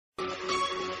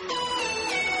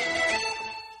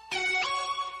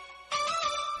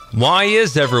Why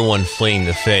is everyone fleeing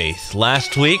the faith?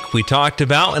 Last week, we talked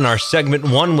about in our segment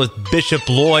 1 with Bishop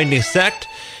Lloyd Nsek.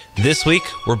 This week,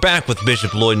 we're back with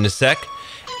Bishop Lloyd Nsek,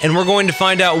 and we're going to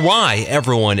find out why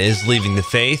everyone is leaving the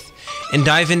faith and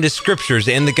dive into scriptures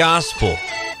and the gospel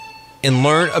and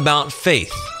learn about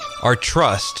faith, our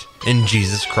trust in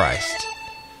Jesus Christ.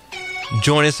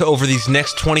 Join us over these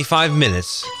next 25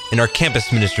 minutes in our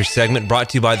campus ministry segment brought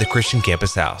to you by the Christian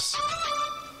Campus House.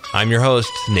 I'm your host,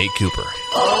 Nate Cooper.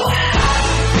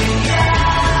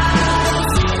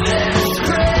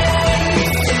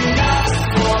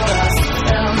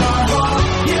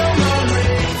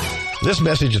 This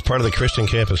message is part of the Christian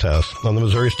Campus House on the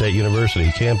Missouri State University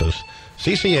campus.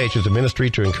 CCH is a ministry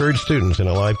to encourage students in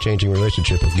a life-changing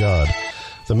relationship with God.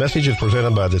 The message is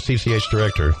presented by the CCH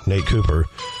director, Nate Cooper.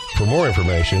 For more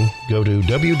information, go to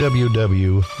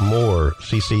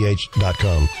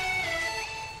www.morecch.com.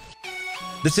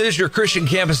 This is your Christian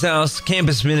Campus House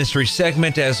campus ministry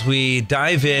segment as we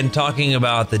dive in talking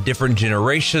about the different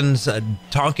generations,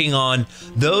 talking on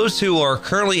those who are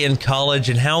currently in college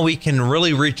and how we can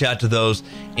really reach out to those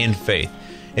in faith.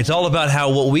 It's all about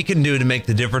what we can do to make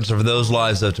the difference for those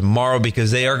lives of tomorrow, because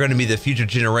they are going to be the future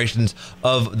generations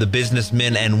of the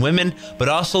businessmen and women, but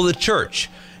also the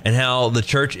church, and how the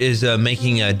church is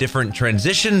making different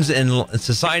transitions in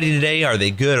society today. Are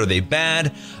they good? Are they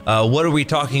bad? What are we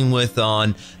talking with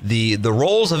on the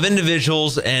roles of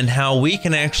individuals and how we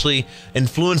can actually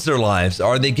influence their lives?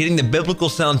 Are they getting the biblical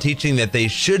sound teaching that they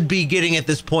should be getting at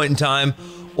this point in time,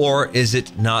 or is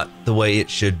it not the way it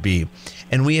should be?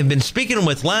 And we have been speaking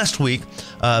with last week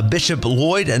Bishop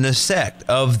Lloyd Nsek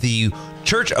of the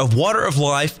Church of Water of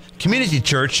Life Community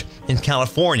Church in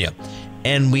California.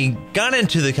 And we got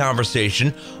into the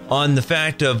conversation on the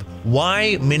fact of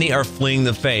why many are fleeing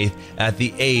the faith at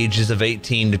the ages of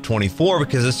 18 to 24,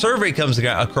 because a survey comes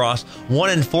across 1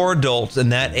 in 4 adults in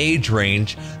that age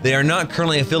range, they are not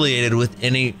currently affiliated with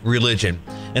any religion.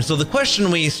 And so the question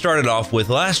we started off with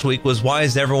last week was, why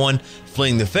is everyone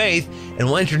fleeing the faith? And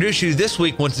we'll introduce you this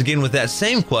week once again with that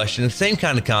same question, same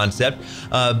kind of concept.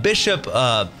 Bishop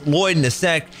Lloyd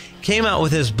Nsek came out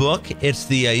with his book.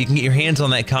 It's you can get your hands on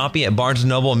that copy at Barnes &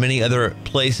 Noble and many other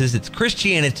places. It's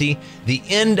Christianity, the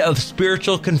End of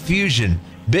Spiritual Confusion.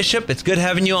 Bishop, it's good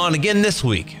having you on again this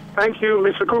week. Thank you,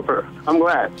 Mr. Cooper. I'm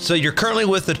glad. So you're currently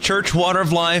with the Church Water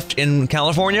of Life in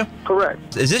California?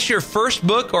 Correct. Is this your first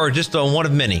book or just one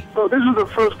of many? So this is the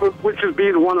first book, which will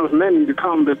be the one of many to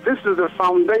come, but this is the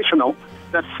foundational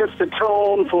that sets the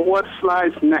tone for what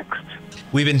slides next.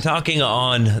 We've been talking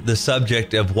on the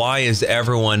subject of why is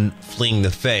everyone fleeing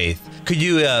the faith. Could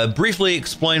you briefly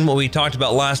explain what we talked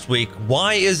about last week?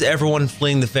 Why is everyone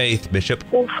fleeing the faith, Bishop?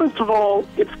 Well, first of all,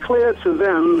 it's clear to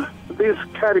them, this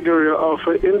category of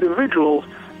individuals,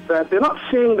 that they're not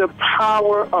seeing the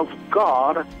power of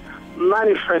God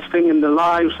manifesting in the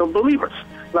lives of believers,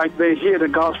 like they hear the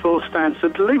gospel stands to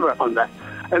deliver on that.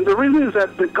 And the reason is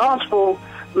that the gospel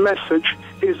message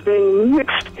is being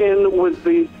mixed in with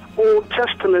the Old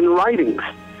Testament writings,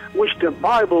 which the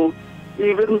Bible,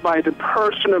 even by the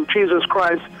person of Jesus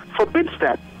Christ, forbids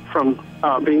that from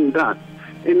being done.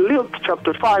 In Luke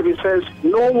chapter 5, it says,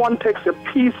 no one takes a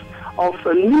piece of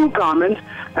a new garment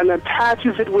and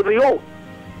attaches it with the old.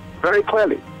 Very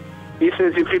clearly. He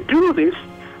says, if you do this,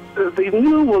 the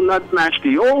new will not match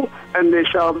the old, and there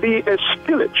shall be a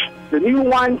spillage. The new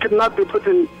wine cannot be put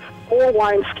in old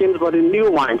wineskins, but in new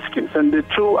wineskins, and the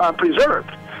two are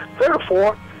preserved.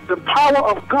 Therefore, the power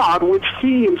of God, which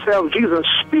he himself, Jesus,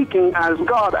 speaking as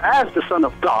God, as the Son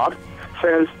of God,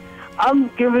 says, I'm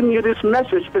giving you this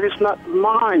message, but it's not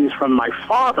mine, it's from my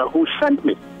Father who sent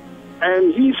me.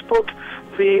 And he spoke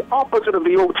the opposite of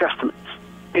the Old Testament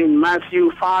in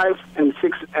Matthew 5 and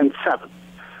 6 and 7,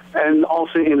 and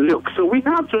also in Luke. So we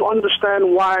have to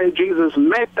understand why Jesus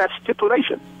made that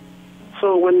stipulation.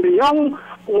 So when the young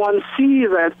ones see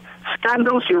that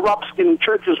scandals erupts in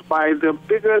churches by the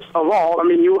biggest of all, I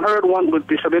mean, you heard one with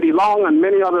Bishop Eddie Long and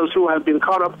many others who have been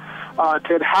caught up,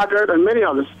 Ted Haggard and many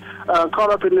others,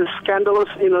 caught up in this scandalous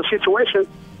situation.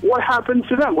 What happened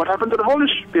to them? What happened to the Holy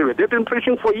Spirit? They've been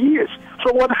preaching for years.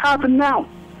 So what happened now?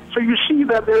 So you see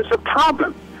that there's a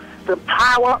problem. The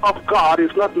power of God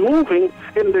is not moving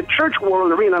in the church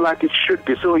world arena like it should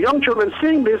be. So young children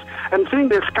seeing this and seeing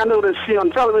the scandal they see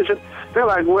on television, they're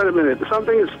like, wait a minute,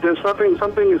 something is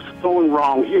going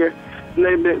wrong here.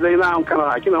 And they now kind of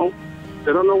like, they don't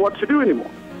know what to do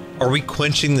anymore. Are we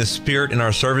quenching the Spirit in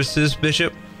our services,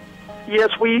 Bishop?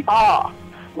 Yes, we are.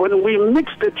 When we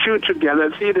mix the two together,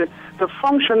 see, the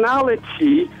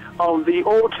functionality of the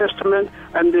Old Testament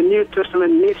and the New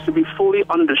Testament needs to be fully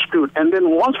understood. And then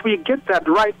once we get that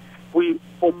right, we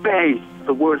obey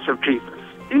the words of Jesus.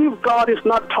 if God is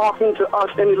not talking to us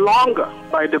any longer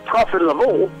by the prophets of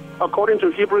old, according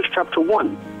to Hebrews chapter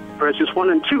 1, verses 1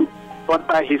 and 2, but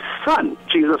by his Son,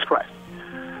 Jesus Christ.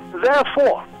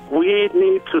 Therefore, we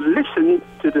need to listen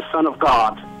to the Son of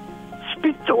God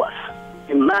speak to us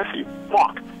in Matthew,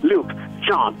 Mark, Luke,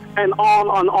 John, and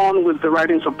on with the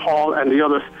writings of Paul and the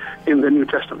others in the New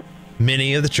Testament.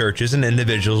 Many of the churches and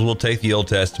individuals will take the Old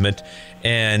Testament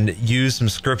and use some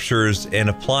scriptures and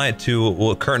apply it to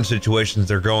what current situations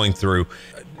they're going through.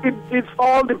 It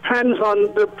all depends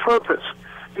on the purpose.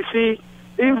 You see,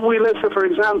 if we listen, for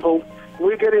example,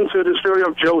 we get into the story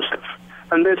of Joseph,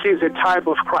 and this is a type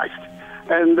of Christ.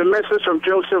 And the message of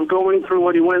Joseph going through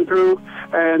what he went through,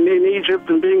 and in Egypt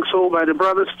and being sold by the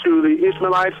brothers to the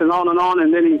Ishmaelites and on,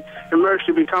 and then he emerged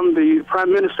to become the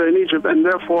prime minister in Egypt, and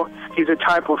therefore he's a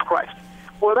type of Christ.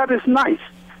 Well, that is nice.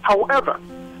 However,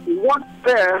 what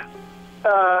there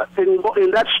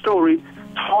in that story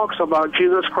talks about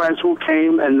Jesus Christ who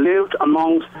came and lived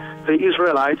amongst the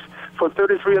Israelites for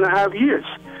 33 and a half years.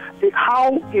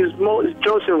 How is was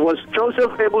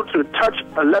Joseph able to touch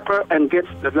a leper and get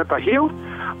the leper healed?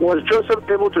 Was Joseph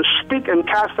able to speak and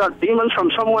cast out demons from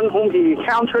someone whom he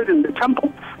encountered in the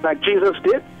temple like Jesus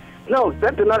did? No,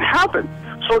 that did not happen.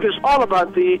 So it's all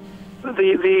about the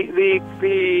earthly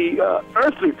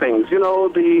things, you know,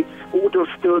 the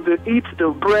eat the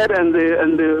bread and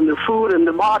the food and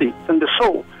the body and the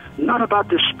soul, not about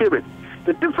the spirit.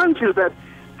 The difference is that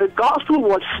the gospel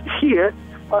was here.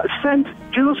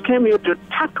 Jesus came here to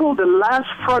tackle the last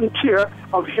frontier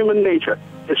of human nature,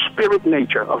 the spirit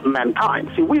nature of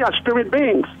mankind. See, we are spirit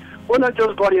beings. We're not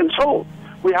just body and soul.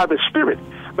 We have a spirit,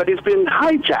 but it's been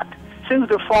hijacked since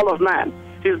the fall of man.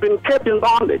 He's been kept in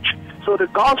bondage. So the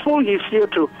gospel is here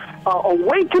to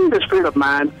awaken the spirit of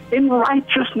man in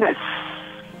righteousness,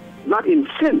 not in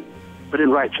sin, but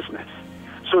in righteousness.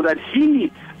 So that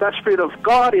that spirit of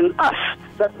God in us,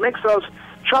 that makes us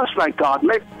just like God,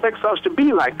 makes us to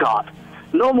be like God.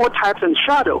 No more types and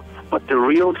shadow, but the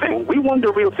real thing. We want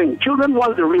the real thing. Children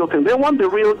want the real thing. They want the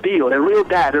real deal, a real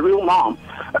dad, a real mom.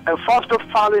 A foster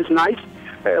father is nice.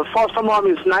 A foster mom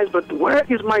is nice, but where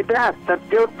is my dad that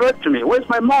gave birth to me? Where's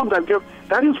my mom that gave?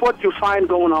 That is what you find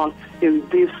going on in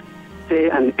this day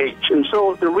and age. And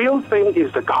so the real thing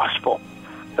is the gospel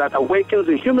that awakens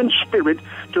the human spirit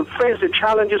to face the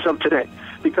challenges of today.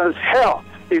 Because hell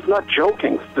is not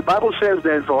joking. The Bible says,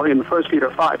 therefore, in 1 Peter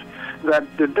 5, that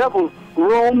the devil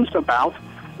roams about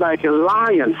like a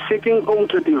lion seeking whom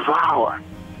to devour.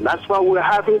 That's why we're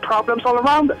having problems all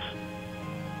around us.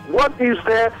 What is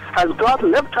there? Has God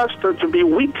left us to be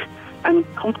weak and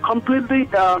completely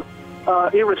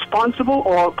irresponsible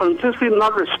or completely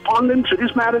not responding to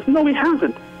these matters? No, he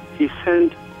hasn't. He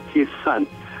sent his son.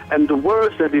 And the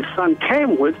words that his son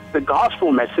came with, the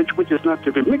gospel message, which is not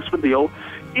to be mixed with the old,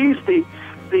 is the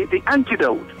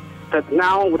antidote that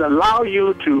now would allow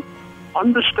you to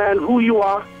understand who you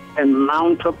are and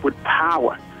mount up with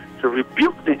power to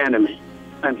rebuke the enemy,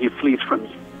 and he flees from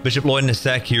you. Bishop Lloyd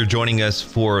Nsek here joining us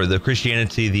for the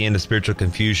Christianity, the End of Spiritual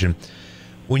Confusion.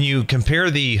 When you compare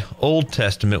the Old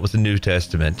Testament with the New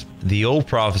Testament, the old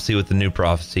prophecy with the new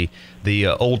prophecy, the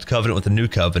old covenant with the new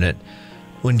covenant,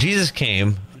 when Jesus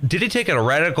came, did he take a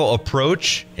radical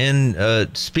approach in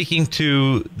speaking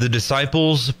to the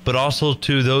disciples, but also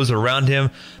to those around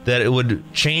him, that it would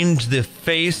change the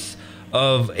face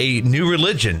of a new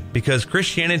religion? Because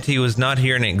Christianity was not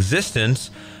here in existence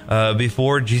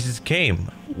before Jesus came.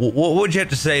 What would you have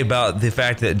to say about the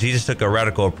fact that Jesus took a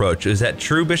radical approach? Is that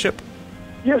true, Bishop?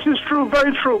 Yes, it's true,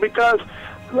 very true, because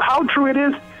how true it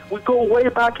is, we go way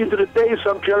back into the days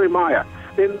of Jeremiah.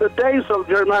 In the days of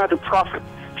Jeremiah the prophet,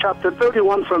 chapter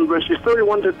 31 from verses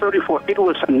 31 to 34, it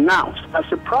was announced as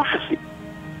a prophecy,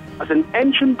 as an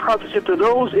ancient prophecy to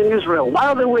those in Israel.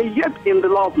 While they were yet in the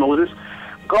law of Moses,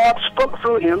 God spoke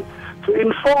through him to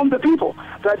inform the people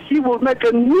that he will make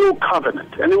a new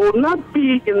covenant, and it will not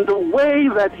be in the way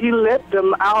that he led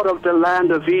them out of the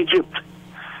land of Egypt.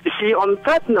 You see, on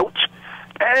that note,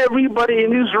 everybody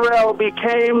in Israel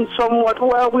became somewhat,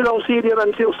 well, we don't see it yet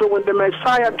until, so when the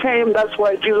Messiah came, that's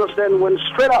why Jesus then went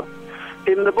straight up.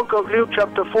 In the book of Luke,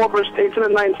 chapter 4, verse 18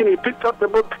 and 19, he picked up the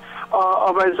book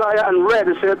of Isaiah and read.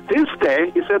 He said, this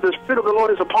day, he said, the Spirit of the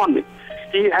Lord is upon me.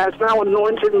 He has now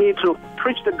anointed me to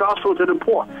preach the gospel to the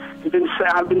poor.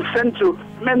 I've been sent to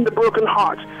mend the broken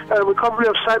hearts, recovery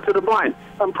of sight to the blind,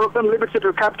 and proclaim liberty to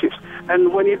the captives.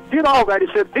 And when he did all that, he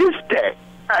said, this day,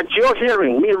 at your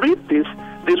hearing me read this,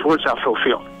 these words are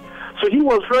fulfilled. So he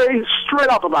was very straight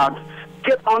up about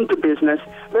get on to business,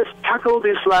 Let's tackle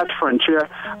this last frontier,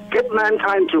 get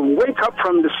mankind to wake up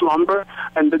from the slumber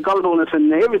and the gullibleness and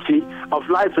naivety of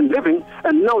life and living,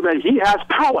 and know that he has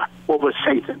power over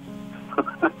Satan.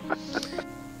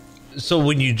 So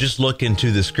when you just look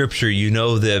into the scripture, you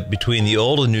know that between the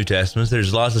Old and New Testaments,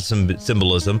 there's lots of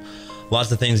symbolism,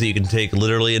 lots of things that you can take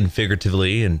literally and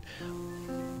figuratively.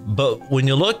 But when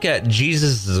you look at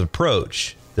Jesus'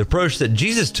 approach, the approach that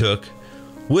Jesus took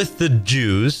with the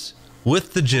Jews,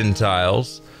 with the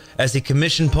Gentiles, as he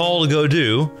commissioned Paul to go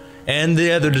do, and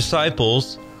the other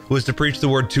disciples, was to preach the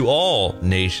word to all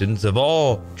nations of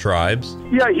all tribes.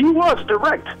 Yeah, he was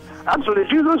direct. Absolutely.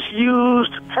 Jesus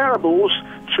used parables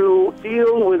to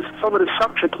deal with some of the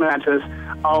subject matters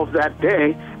of that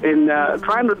day in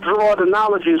trying to draw the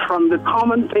analogies from the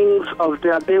common things of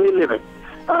their daily living,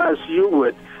 as you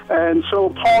would. And so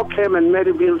Paul came and met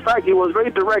him. In fact, he was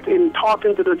very direct in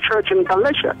talking to the church in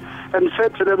Galatia and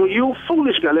said to them, "You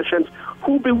foolish Galatians,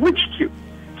 who bewitched you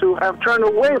to have turned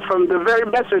away from the very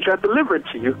message I delivered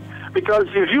to you?" Because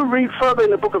if you read further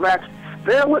in the book of Acts,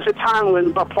 there was a time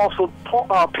when Apostle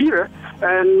Peter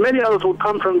and many others would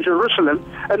come from Jerusalem,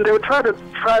 and they would try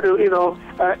to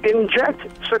inject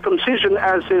circumcision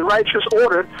as a righteous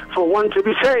order for one to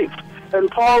be saved. And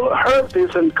Paul heard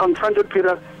this and confronted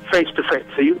Peter face to face.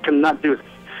 So you cannot do this.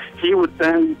 He would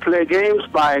then play games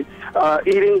by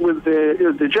eating with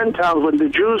the Gentiles when the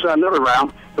Jews are not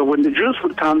around. But when the Jews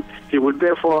would come, he would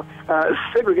therefore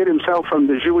segregate himself from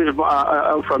the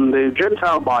from the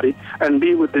Gentile body and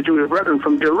be with the Jewish brethren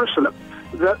from Jerusalem.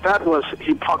 That was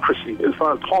hypocrisy as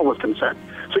far as Paul was concerned.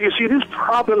 So you see, this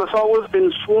problem has always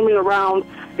been swarming around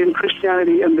in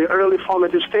Christianity in the early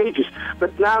formative stages.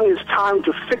 But now it's time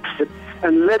to fix it,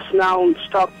 and let's now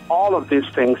stop all of these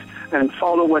things and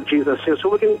follow what Jesus says so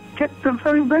we can get the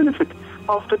very benefit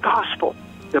of the gospel,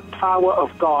 the power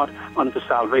of God unto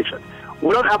salvation.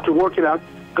 We don't have to work it out.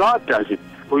 God does it.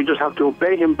 We just have to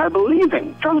obey him by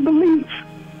believing. Just believe.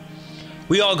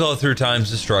 We all go through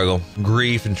times of struggle,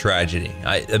 grief, and tragedy.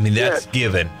 I mean, that's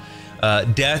given.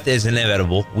 Death is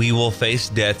inevitable. We will face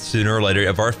death sooner or later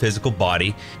of our physical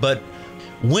body. But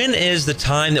when is the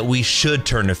time that we should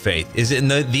turn to faith? Is it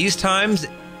in these times?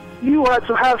 You are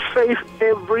to have faith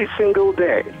every single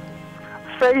day.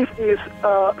 Faith is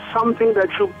something that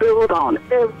you build on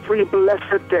every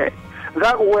blessed day.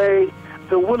 That way,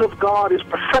 the will of God is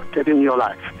perfected in your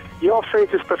life. Your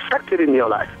faith is perfected in your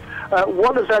life.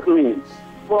 What does that mean?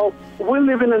 Well, we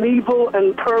live in an evil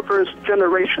and perverse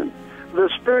generation. The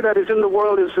spirit that is in the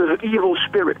world is an evil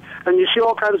spirit. And you see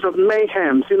all kinds of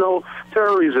mayhems,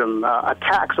 terrorism,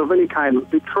 attacks of any kind,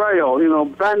 betrayal,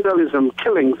 vandalism,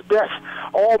 killings, death,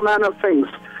 all manner of things.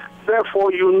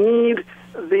 Therefore, you need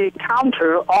the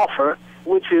counter offer,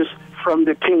 which is from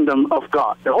the kingdom of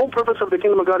God. The whole purpose of the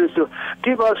kingdom of God is to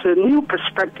give us a new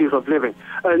perspective of living,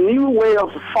 a new way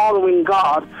of following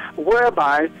God,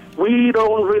 whereby we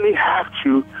don't really have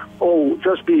to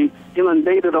just be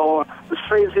inundated or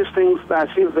face these things as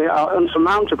if they are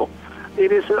unsurmountable.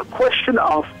 It is a question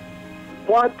of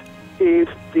what is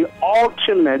the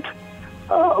ultimate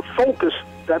focus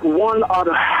that one ought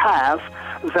to have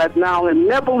that now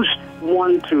enables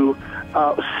one to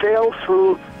sail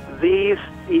through these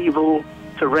evil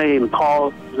terrain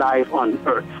called life on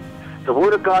earth. The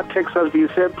Word of God takes us,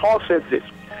 Paul says this,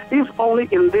 if only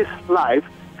in this life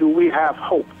do we have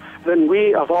hope, then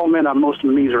we of all men are most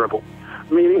miserable.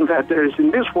 Meaning that there is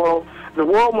in this world, the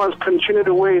world must continue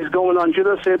the way it's going on.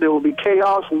 Jesus said there will be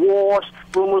chaos, wars,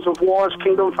 rumors of wars,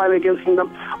 kingdom fighting against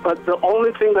kingdom. But the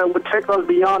only thing that would take us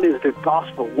beyond is the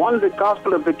gospel. Once the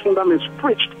gospel of the kingdom is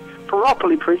preached,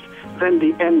 properly preached, then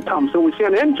the end comes. So we see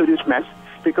an end to this mess,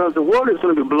 because the world is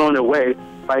going to be blown away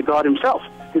by God himself.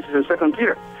 This is in 2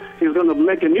 Peter. He's going to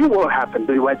make a new world happen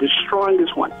by destroying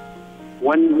this one.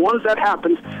 Once that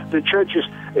happens, the church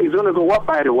is going to go up,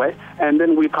 by the way, and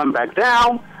then we come back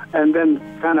down, and then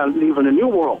kind of live in a new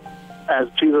world as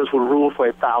Jesus will rule for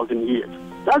 1,000 years.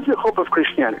 That's the hope of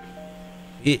Christianity.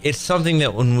 It's something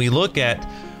that when we look at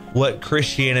what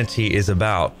Christianity is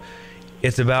about,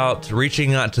 it's about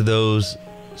reaching out to those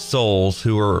souls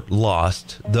who are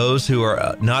lost, those who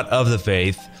are not of the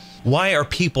faith. Why are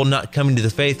people not coming to the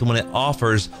faith when it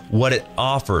offers what it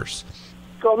offers?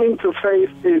 Coming to faith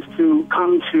is to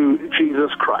come to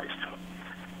Jesus Christ.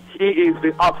 He is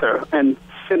the author and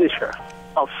finisher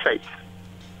of faith.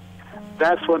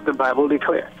 That's what the Bible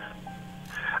declares.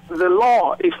 The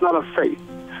law is not of faith.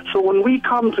 So when we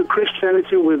come to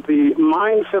Christianity with the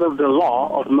mindset of the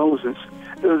law of Moses,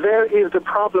 there is the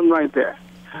problem right there.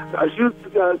 As you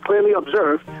clearly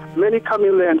observe, many come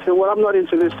in there and say, well, I'm not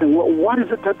into this thing. Well, what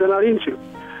is it that they're not into?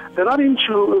 They're not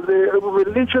into the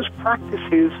religious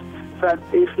practices that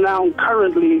is now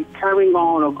currently carrying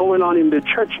on or going on in the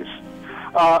churches.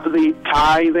 The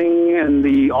tithing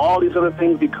and all these other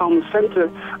things become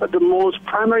the most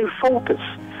primary focus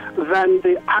than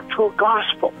the actual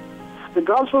gospel. The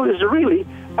gospel is really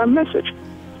a message,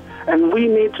 and we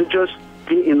need to just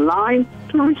be in line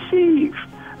to receive.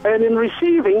 And in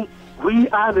receiving, we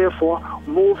are therefore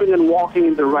moving and walking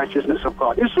in the righteousness of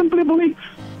God. It's simply belief.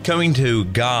 Coming to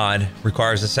God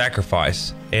requires a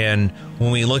sacrifice. And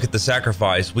when we look at the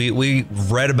sacrifice,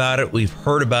 we've read about it, we've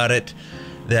heard about it,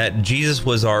 that Jesus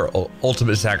was our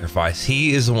ultimate sacrifice.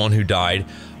 He is the one who died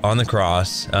on the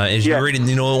cross. As you're reading,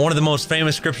 one of the most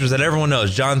famous scriptures that everyone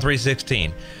knows, John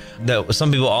 3:16, that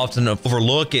some people often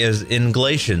overlook is in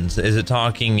Galatians. Is it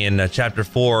talking in chapter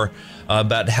 4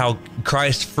 about how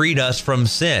Christ freed us from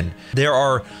sin? There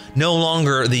are no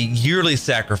longer the yearly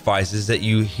sacrifices that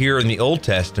you hear in the Old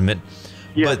Testament,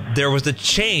 but there was a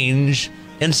change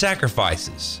in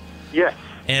sacrifices. Yes.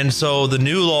 And so the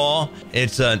new law,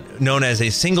 it's known as a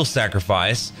single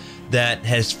sacrifice that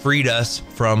has freed us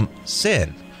from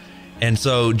sin. And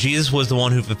so Jesus was the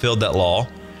one who fulfilled that law.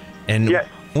 And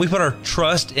we put our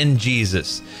trust in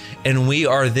Jesus, and we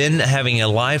are then having a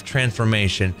life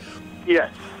transformation.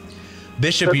 Yes.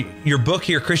 Bishop, your book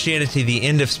here, Christianity, the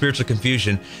End of Spiritual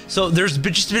Confusion. So there's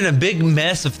just been a big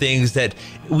mess of things that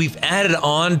we've added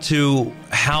on to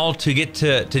how to get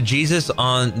to Jesus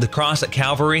on the cross at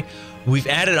Calvary. We've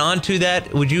added on to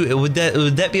that. Would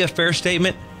that be a fair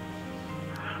statement?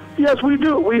 Yes, we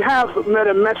do. We have made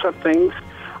a mess of things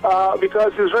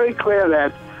because it's very clear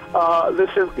that this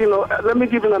is, let me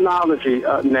give an analogy,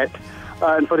 Ned,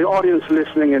 and for the audience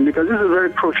listening in, because this is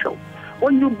very crucial.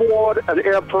 When you board an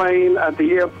airplane at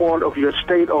the airport of your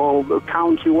state or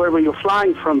county, wherever you're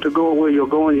flying from to go where you're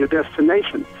going, your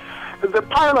destination, the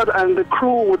pilot and the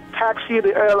crew would taxi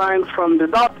the airline from the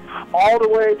dock all the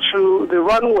way to the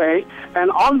runway, and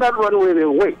on that runway they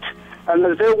wait. And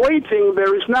as they're waiting,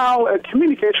 there is now a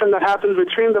communication that happens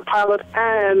between the pilot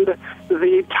and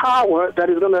the tower that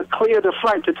is going to clear the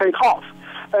flight to take off.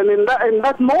 And in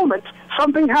that moment,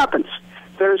 something happens.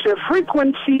 There is a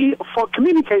frequency for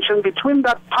communication between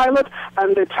that pilot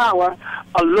and the tower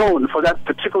alone for that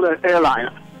particular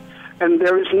airliner. And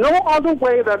there is no other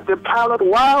way that the pilot,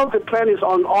 while the plane is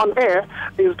on air,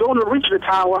 is going to reach the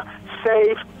tower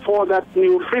save for that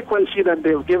new frequency that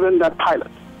they've given that pilot.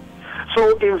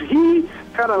 So if he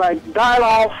kind of like dial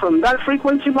off from that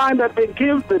frequency line that they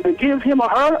give him or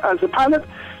her as a pilot,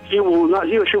 he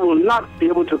or she will not be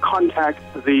able to contact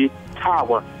the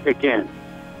tower again.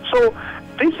 So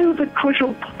this is the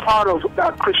crucial part of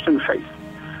our Christian faith.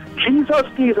 Jesus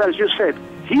is, as you said,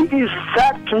 he is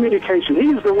that communication. He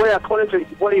is the way, according to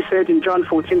what he said in John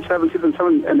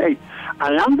 14:17 and 8.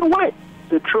 I am the way,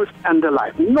 the truth, and the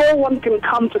life. No one can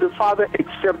come to the Father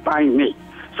except by me.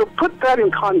 So put that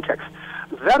in context.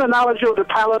 That analogy of the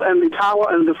pilot and the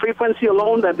tower and the frequency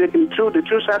alone that the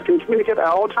two sides can communicate at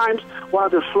all times while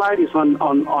the flight is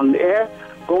on the air,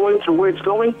 going to where it's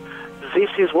going, this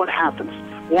is what happens.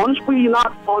 Once we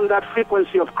not on that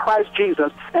frequency of Christ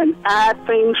Jesus and add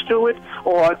things to it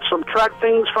or subtract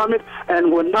things from it,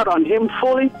 and we're not on him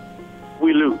fully,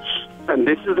 we lose. And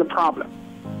this is the problem.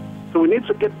 So we need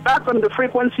to get back on the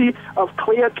frequency of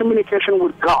clear communication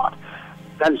with God.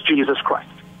 That's Jesus Christ.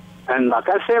 And like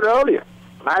I said earlier,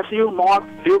 Matthew, Mark,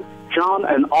 Luke, John,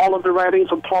 and all of the writings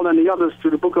of Paul and the others to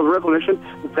the book of Revelation,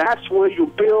 that's where you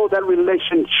build that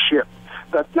relationship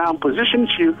that now positions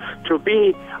you to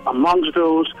be amongst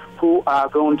those who are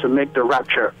going to make the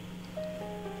rapture.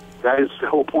 That is the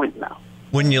whole point now.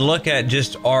 When you look at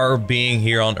just our being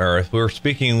here on earth, we're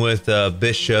speaking with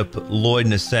Bishop Lloyd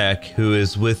Nsek, who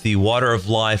is with the Water of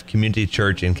Life Community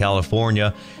Church in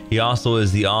California. He also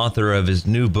is the author of his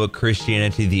new book,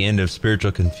 Christianity, the End of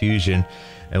Spiritual Confusion.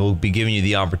 And we'll be giving you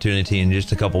the opportunity in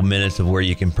just a couple minutes of where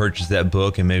you can purchase that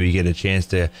book and maybe get a chance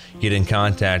to get in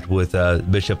contact with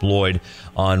Bishop Lloyd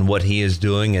on what he is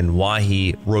doing and why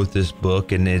he wrote this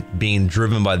book, and it being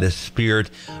driven by the Spirit,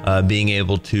 being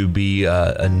able to be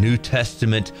a New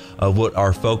Testament of what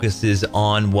our focus is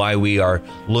on, why we are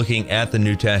looking at the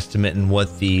New Testament and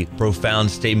what the profound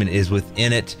statement is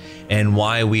within it, and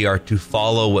why we are to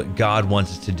follow what God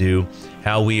wants us to do,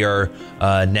 how we are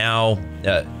now...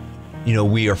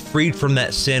 we are freed from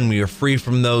that sin. We are free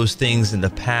from those things in the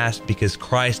past because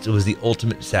Christ was the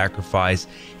ultimate sacrifice.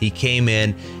 He came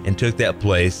in and took that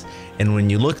place. And when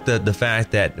you look at the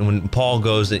fact that when Paul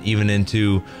goes even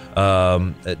into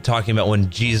talking about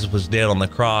when Jesus was dead on the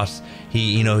cross,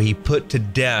 he put to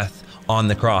death on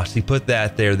the cross. He put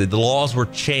that there, that the laws were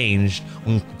changed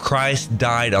when Christ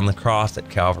died on the cross at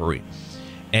Calvary.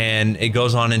 And it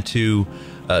goes on into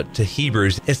to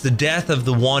Hebrews. It's the death of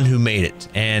the one who made it,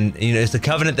 and it's the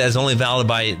covenant that is only valid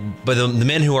by the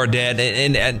men who are dead.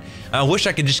 And I wish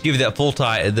I could just give you that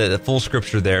the full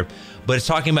scripture there, but it's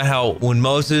talking about how when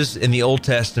Moses in the Old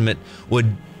Testament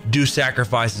would do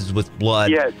sacrifices with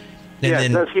blood. Yes. And yes,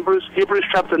 then, that's Hebrews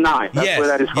chapter 9. That's where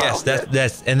that is found. Yes,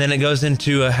 that's and then it goes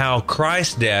into how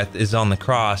Christ's death is on the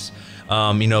cross.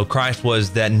 Christ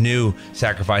was that new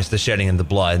sacrifice, the shedding of the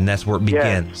blood, and that's where it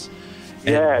begins.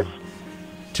 Yes.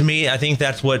 To me, I think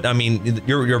that's what,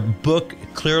 your book,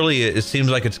 clearly, it seems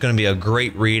like it's going to be a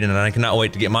great read, and I cannot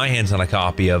wait to get my hands on a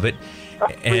copy of it.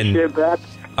 I appreciate that.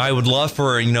 I would love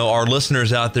for, our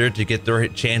listeners out there to get their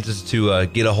chances to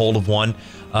get a hold of one.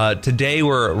 Today,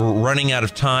 we're running out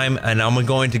of time, and I'm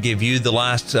going to give you the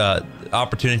last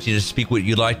opportunity to speak what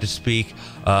you'd like to speak.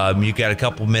 You've got a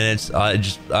couple minutes.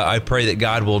 I pray that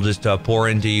God will just pour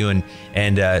into you, and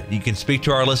you can speak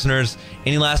to our listeners.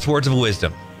 Any last words of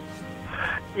wisdom?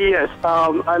 Yes,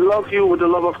 I love you with the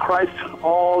love of Christ.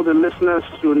 All the listeners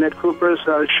to Ned Cooper's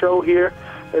show here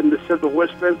in the state of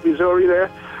West Missouri there.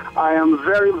 I am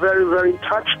very, very, very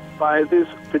touched by this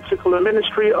particular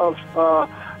ministry of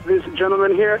this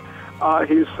gentleman here.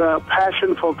 His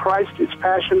passion for Christ, his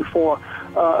passion for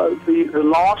the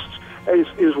lost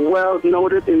is well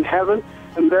noted in heaven,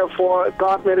 and therefore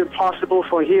God made it possible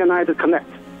for he and I to connect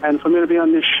and for me to be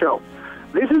on this show.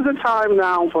 This is the time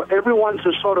now for everyone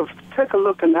to sort of take a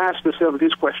look and ask yourself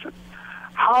this question.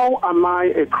 How am I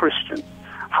a Christian?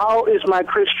 How is my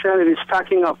Christianity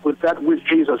stacking up with that which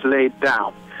Jesus laid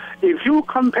down? If you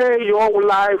compare your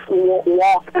life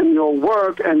walk and your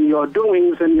work and your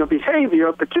doings and your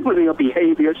behavior, particularly your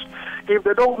behaviors, if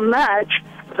they don't match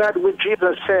that which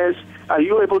Jesus says, are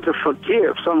you able to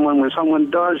forgive someone when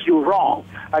someone does you wrong?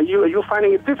 Are you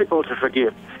finding it difficult to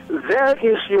forgive? There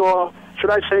is your,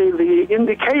 should I say, the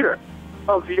indicator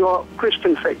of your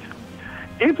Christian faith.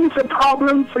 If it's a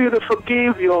problem for you to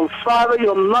forgive your father,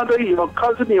 your mother, your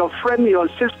cousin, your friend, your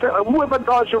sister, or whoever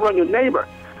does you or your neighbor,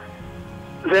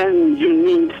 then you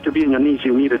need to be on your knees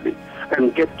immediately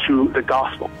and get to the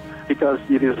gospel. Because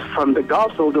it is from the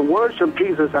gospel, the words of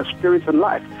Jesus are spirit and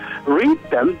life. Read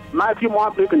them, Matthew,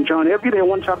 Mark, Luke, and John, every day,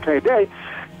 one chapter a day.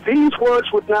 These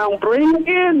words would now bring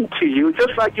into you,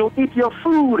 just like you eat your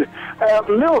food,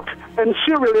 milk and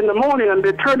cereal in the morning, and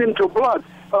they turn into blood,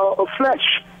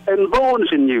 flesh, and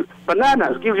bones in you.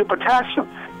 Bananas give you potassium.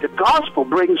 The gospel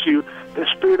brings you the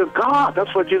Spirit of God.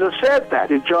 That's what Jesus said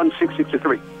that in John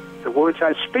 6:63. The words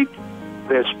I speak,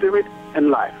 they're spirit and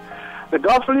life. The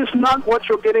gospel is not what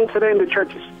you're getting today in the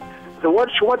churches.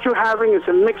 What you're having is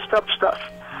a mixed up stuff.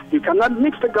 You cannot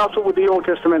mix the gospel with the Old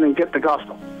Testament and get the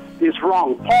gospel. It's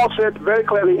wrong. Paul said very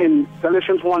clearly in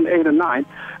Galatians 1:8 and 9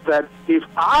 that if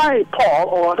I, Paul,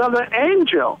 or another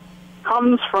angel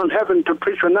comes from heaven to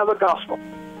preach another gospel,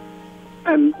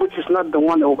 and which is not the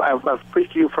one I've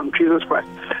preached to you from Jesus Christ,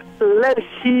 let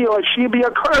he or she be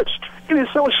accursed. It is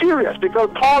so serious because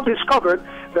Paul discovered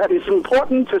that it's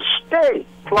important to stay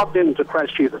plugged into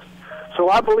Christ Jesus. So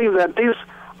I believe that this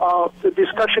the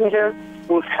discussion here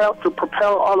will help to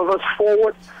propel all of us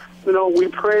forward. We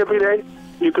pray every day.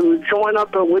 You can join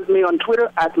up with me on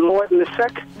Twitter at Lloyd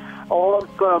Nsek, or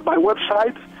my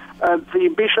website at the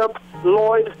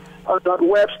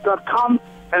bishoplloyd.webs.com,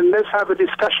 and let's have a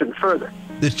discussion further.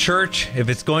 The church, if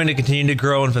it's going to continue to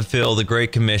grow and fulfill the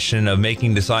Great Commission of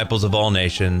making disciples of all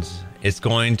nations, it's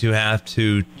going to have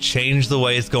to change the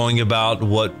way it's going about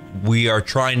what we are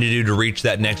trying to do to reach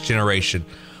that next generation.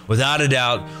 Without a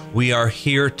doubt, we are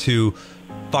here to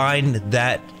find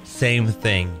that same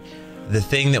thing, the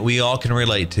thing that we all can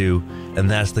relate to,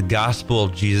 and that's the gospel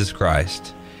of Jesus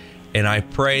Christ. And I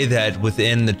pray that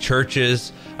within the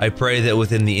churches, I pray that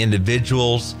within the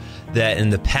individuals, that in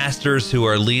the pastors who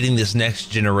are leading this next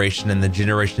generation and the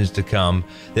generations to come,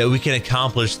 that we can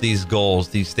accomplish these goals,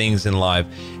 these things in life,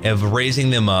 of raising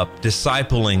them up,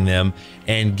 discipling them,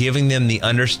 and giving them the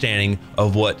understanding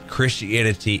of what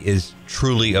Christianity is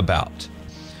truly about.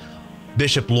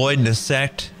 Bishop Lloyd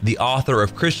Nsek, the author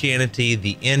of Christianity,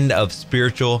 The End of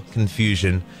Spiritual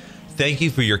Confusion, thank you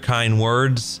for your kind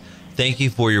words. Thank you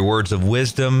for your words of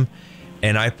wisdom.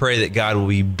 And I pray that God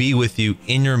will be with you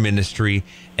in your ministry.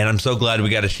 And I'm so glad we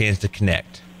got a chance to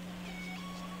connect.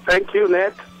 Thank you,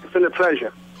 Ned. It's been a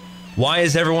pleasure. Why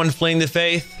is everyone fleeing the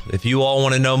faith? If you all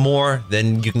want to know more,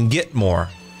 then you can get more.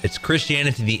 It's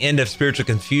Christianity, The End of Spiritual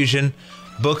Confusion.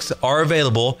 Books are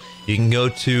available. You can go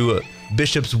to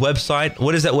Bishop's website.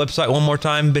 What is that website one more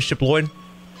time, Bishop Lloyd?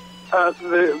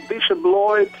 The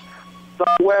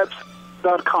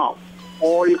bishoplloyd.webs.com.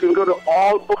 Or you can go to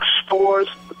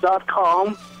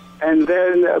allbookstores.com and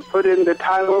then put in the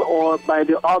title or by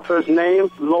the author's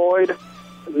name, Lloyd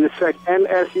Nsek,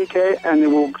 N-S-E-K, and it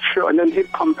will show, and then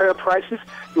hit compare prices.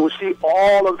 You will see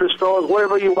all of the stores,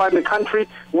 wherever you are in the country,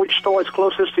 which store is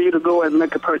closest to you to go and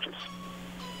make a purchase.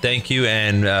 Thank you,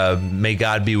 and may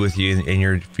God be with you in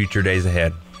your future days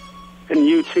ahead. And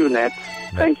you too, Ned.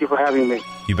 Thank you for having me.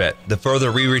 You bet. The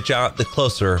further we reach out, the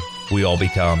closer we all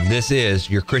become. This is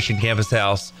your Christian Campus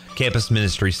House Campus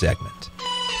Ministry segment.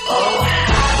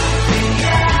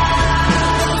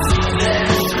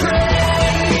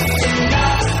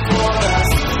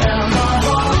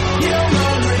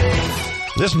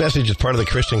 This message is part of the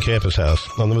Christian Campus House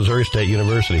on the Missouri State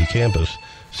University campus.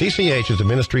 CCH is a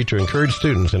ministry to encourage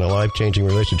students in a life-changing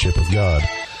relationship with God.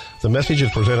 The message is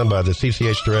presented by the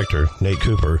CCH director, Nate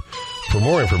Cooper. For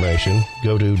more information,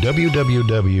 go to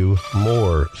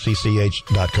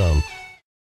www.morecch.com.